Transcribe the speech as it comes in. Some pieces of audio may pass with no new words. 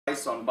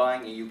Advice on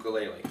buying a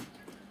ukulele.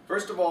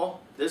 First of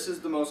all, this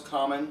is the most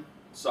common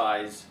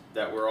size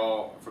that we're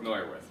all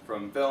familiar with.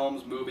 From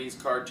films, movies,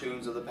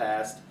 cartoons of the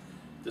past,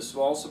 the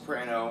small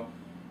soprano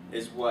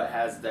is what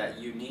has that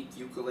unique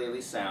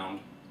ukulele sound,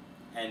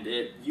 and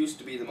it used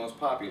to be the most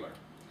popular.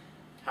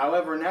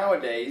 However,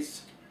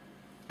 nowadays,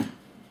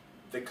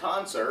 the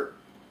concert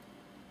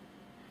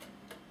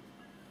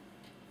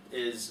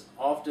is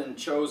often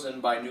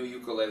chosen by new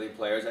ukulele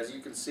players. As you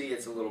can see,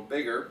 it's a little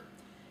bigger.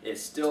 It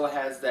still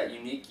has that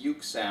unique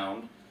uke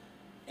sound,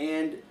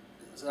 and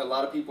a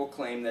lot of people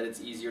claim that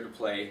it's easier to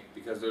play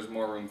because there's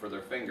more room for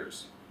their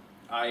fingers.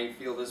 I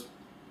feel this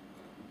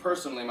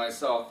personally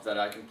myself, that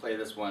I can play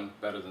this one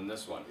better than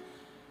this one.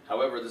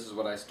 However, this is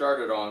what I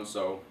started on,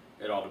 so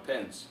it all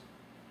depends.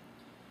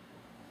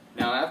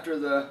 Now, after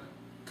the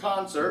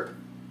concert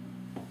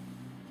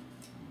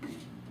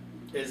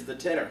is the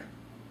tenor.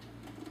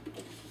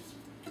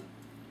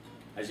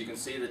 As you can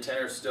see, the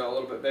tenor is still a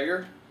little bit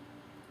bigger,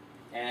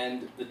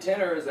 and the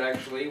tenor is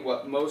actually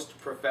what most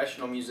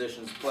professional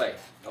musicians play.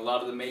 A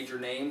lot of the major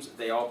names,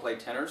 they all play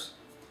tenors.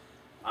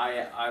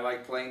 I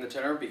like playing the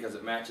tenor because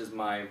it matches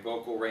my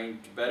vocal range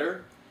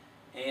better,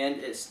 and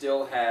it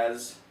still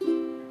has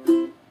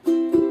that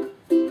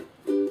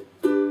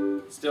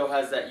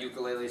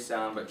ukulele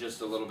sound, but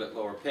just a little bit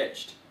lower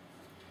pitched.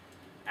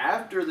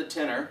 After the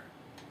tenor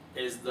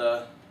is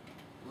the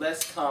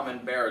less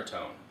common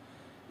baritone.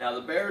 Now,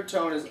 the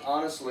baritone is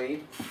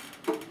honestly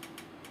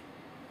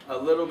a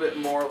little bit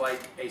more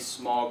like a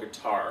small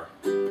guitar.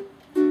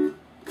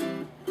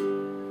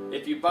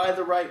 If you buy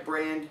the right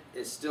brand,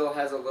 it still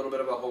has a little bit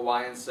of a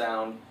Hawaiian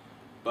sound,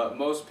 but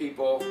most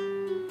people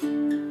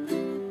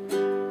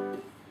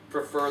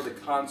prefer the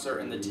concert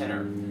and the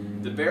tenor.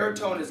 The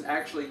baritone is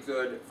actually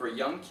good for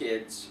young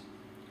kids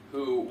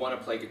who want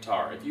to play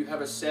guitar. If you have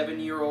a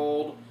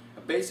 7-year-old,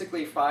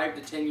 basically 5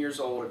 to 10 years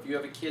old, if you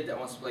have a kid that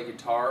wants to play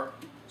guitar,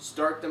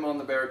 start them on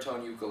the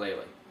baritone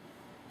ukulele.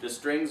 The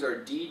strings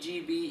are D,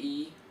 G, B,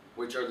 E,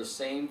 which are the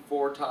same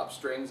 4 top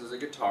strings as a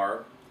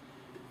guitar.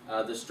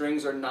 The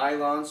strings are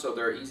nylon, so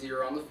they're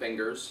easier on the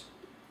fingers.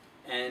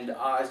 And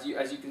as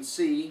you can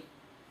see,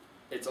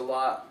 it's a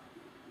lot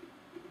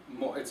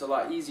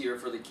easier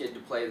for the kid to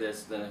play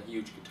this than a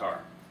huge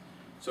guitar.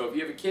 So if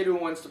you have a kid who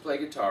wants to play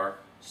guitar,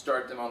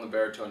 start them on the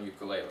baritone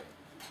ukulele.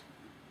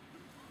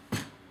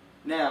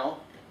 Now,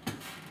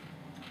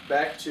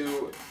 back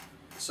to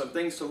some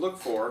things to look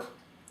for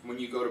when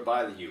you go to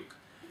buy the uke.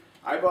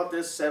 I bought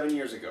this 7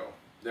 years ago.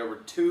 There were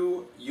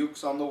 2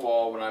 ukes on the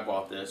wall when I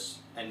bought this,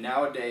 and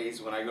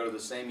nowadays when I go to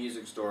the same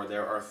music store,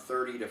 there are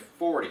 30 to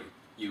 40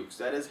 ukes.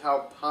 That is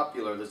how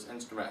popular this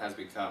instrument has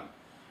become.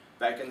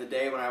 Back in the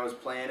day when I was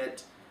playing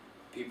it,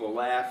 people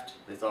laughed,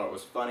 they thought it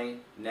was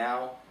funny.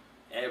 Now,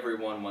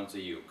 everyone wants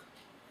a uke.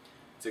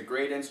 It's a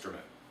great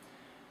instrument.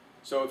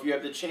 So if you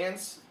have the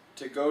chance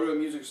to go to a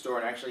music store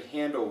and actually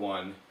handle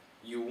one,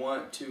 you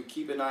want to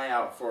keep an eye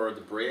out for the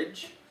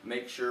bridge.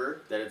 Make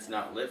sure that it's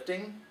not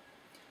lifting.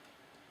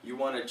 You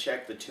want to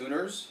check the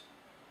tuners.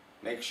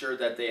 Make sure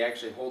that they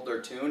actually hold their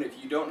tune. If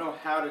you don't know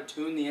how to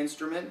tune the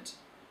instrument,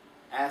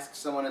 ask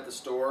someone at the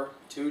store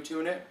to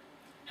tune it.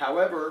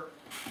 However,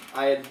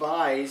 I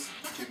advise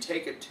to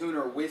take a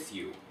tuner with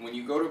you. When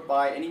you go to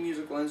buy any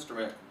musical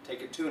instrument,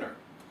 take a tuner.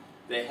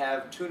 They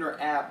have tuner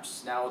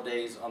apps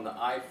nowadays on the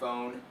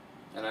iPhone,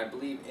 and I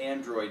believe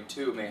Android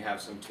too may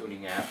have some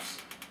tuning apps.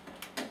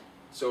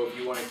 So if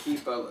you want to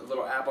keep a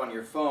little app on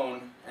your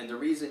phone, and the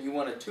reason you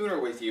want a tuner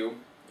with you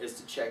is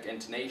to check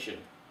intonation.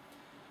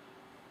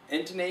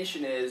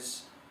 Intonation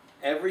is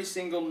every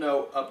single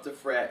note up the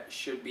fret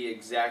should be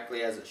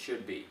exactly as it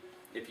should be.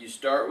 If you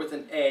start with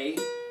an A,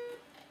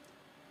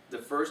 the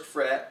first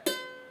fret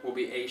will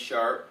be A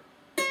sharp,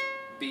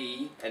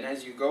 B, and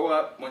as you go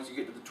up, once you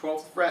get to the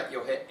 12th fret,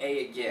 you'll hit A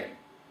again.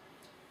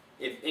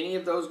 If any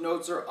of those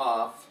notes are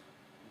off,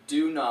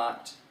 do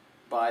not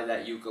buy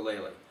that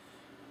ukulele.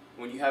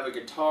 When you have a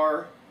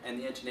guitar and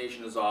the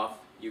intonation is off,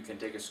 you can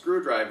take a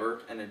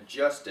screwdriver and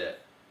adjust it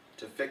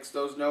to fix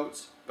those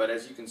notes, but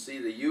as you can see,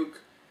 the uke,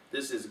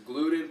 this is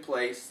glued in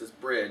place, this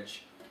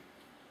bridge.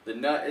 The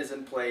nut is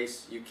in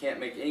place. You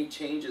can't make any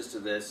changes to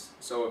this,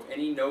 so if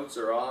any notes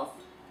are off,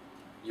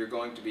 you're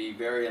going to be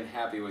very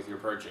unhappy with your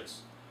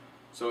purchase.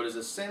 So it is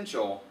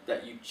essential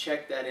that you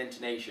check that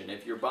intonation.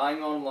 If you're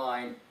buying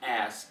online,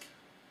 ask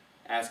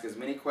as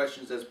many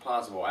questions as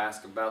possible.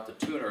 Ask about the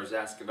tuners,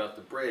 ask about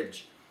the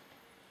bridge.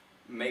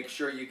 Make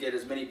sure you get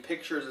as many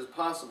pictures as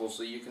possible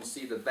so you can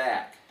see the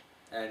back.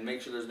 And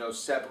make sure there's no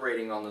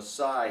separating on the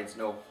sides,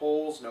 no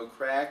holes, no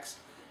cracks.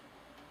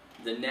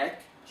 The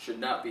neck should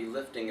not be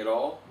lifting at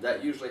all.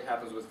 That usually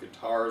happens with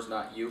guitars,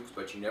 not ukes,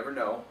 but you never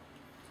know.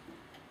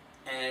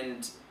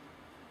 And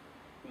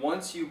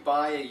once you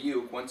buy a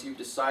uke, once you've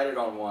decided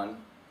on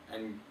one,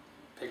 and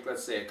pick,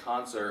 let's say, a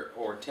concert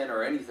or tenor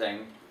or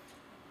anything,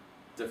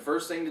 the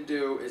first thing to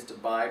do is to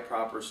buy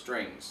proper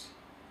strings.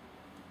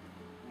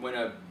 When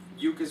a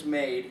uke is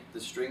made,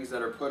 the strings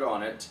that are put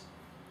on it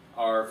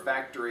are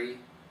factory,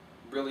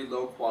 really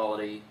low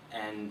quality,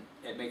 and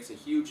it makes a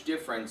huge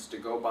difference to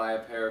go buy a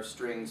pair of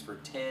strings for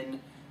 $10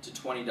 to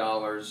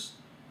 $20,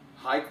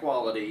 high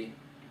quality,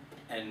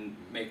 and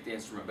make the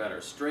instrument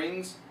better.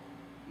 Strings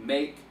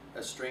make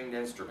a stringed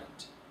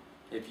instrument.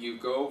 If you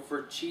go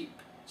for cheap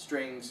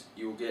strings,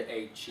 you will get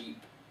a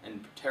cheap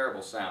and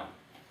terrible sound.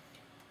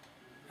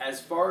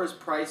 As far as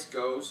price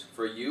goes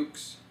for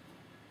ukes,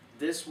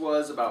 this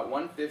was about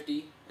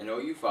 $150 in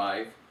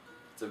OU5.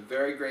 It's a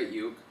very great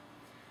uke.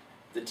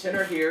 The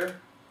tenor here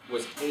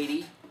was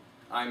 $80.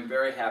 I'm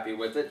very happy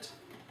with it.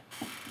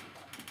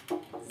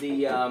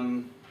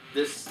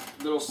 This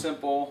little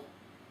simple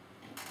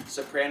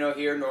soprano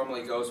here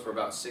normally goes for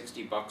about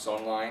 $60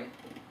 online,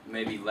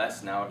 maybe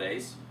less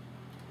nowadays.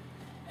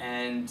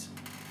 And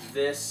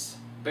this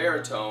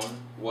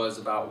baritone was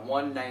about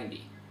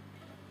 $190.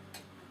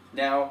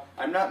 Now,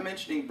 I'm not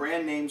mentioning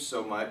brand names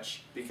so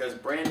much because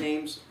brand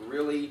names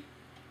really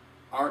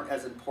aren't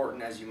as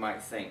important as you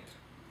might think.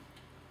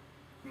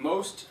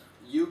 Most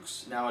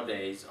ukes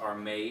nowadays are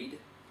made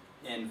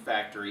in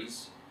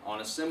factories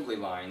on assembly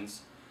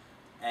lines,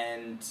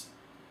 and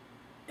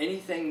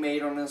anything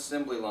made on an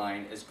assembly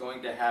line is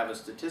going to have a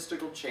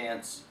statistical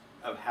chance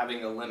of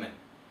having a limit.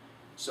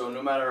 So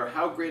no matter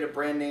how great a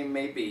brand name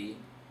may be,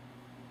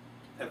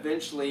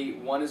 eventually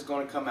one is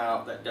going to come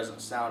out that doesn't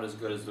sound as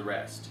good as the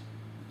rest.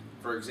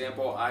 For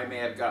example, I may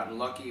have gotten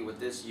lucky with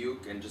this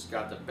uke and just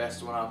got the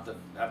best one off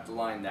the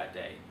line that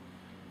day.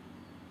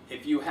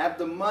 If you have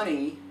the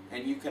money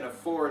and you can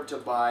afford to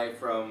buy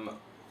from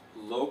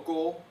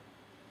local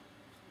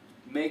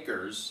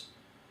makers,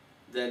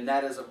 then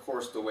that is of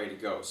course the way to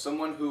go.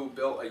 Someone who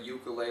built a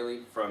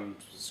ukulele from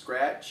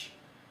scratch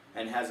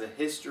and has a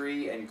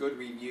history and good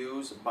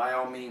reviews, by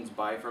all means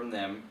buy from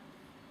them.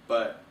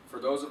 But for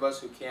those of us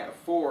who can't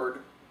afford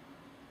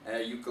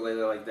a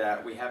ukulele like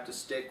that, we have to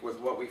stick with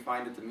what we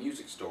find at the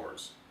music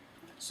stores.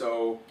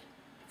 So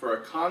for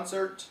a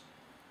concert,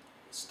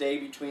 stay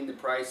between the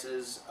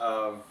prices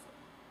of,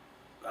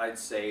 I'd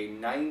say,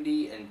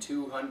 $90 and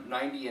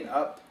 $290 and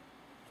up.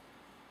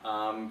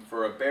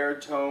 For a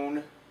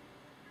baritone,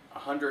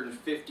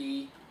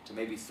 $150 to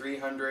maybe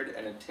 $300,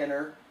 and a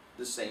tenor,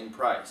 the same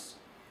price.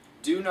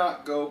 Do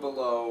not go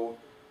below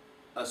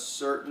a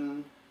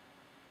certain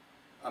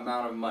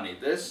amount of money.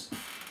 This,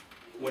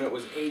 when it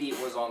was $80, it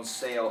was on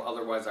sale.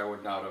 Otherwise, I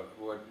wouldn't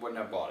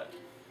have bought it.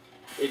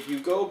 If you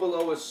go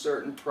below a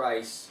certain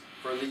price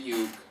for the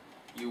uke,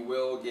 you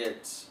will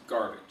get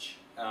garbage.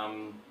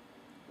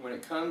 When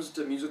it comes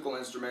to musical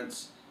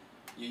instruments,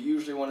 you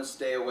usually want to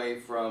stay away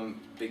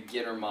from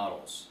beginner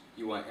models.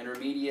 You want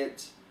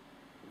intermediate.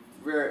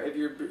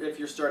 If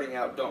you're starting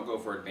out, don't go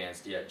for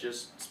advanced yet.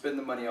 Just spend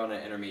the money on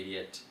an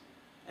intermediate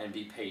and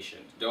be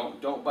patient.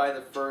 Don't buy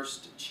the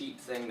first cheap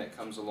thing that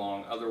comes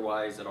along.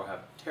 Otherwise, it'll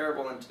have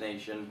terrible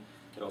intonation.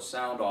 It'll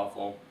sound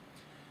awful.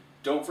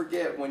 Don't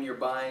forget when you're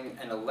buying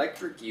an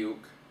electric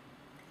uke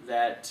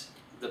that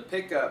the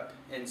pickup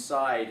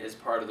inside is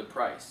part of the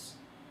price.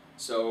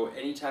 So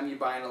anytime you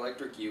buy an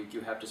electric uke,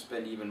 you have to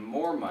spend even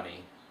more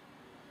money.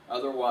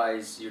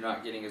 Otherwise, you're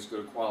not getting as good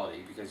a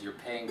quality because you're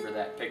paying for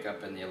that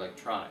pickup in the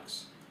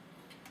electronics.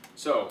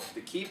 So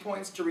the key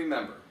points to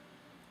remember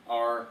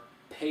are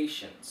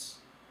patience.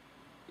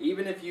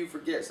 Even if you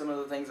forget some of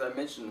the things I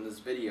mentioned in this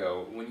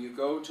video, when you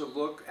go to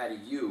look at a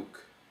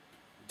uke,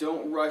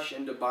 don't rush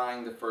into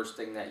buying the first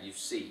thing that you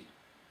see.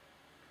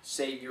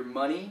 Save your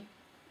money,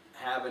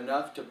 have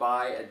enough to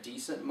buy a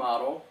decent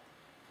model,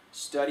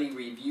 study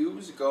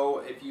reviews.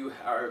 If you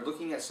are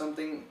looking at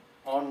something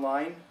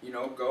online,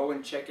 go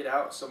and check it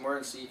out somewhere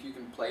and see if you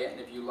can play it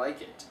and if you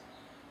like it.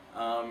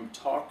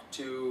 Talk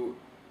to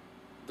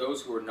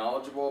those who are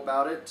knowledgeable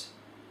about it,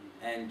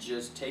 and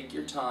just take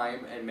your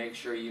time and make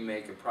sure you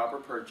make a proper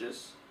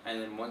purchase.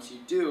 And then once you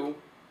do,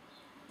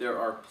 there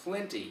are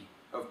plenty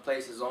of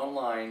places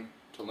online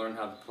to learn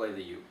how to play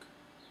the uke.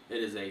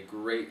 It is a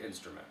great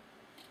instrument.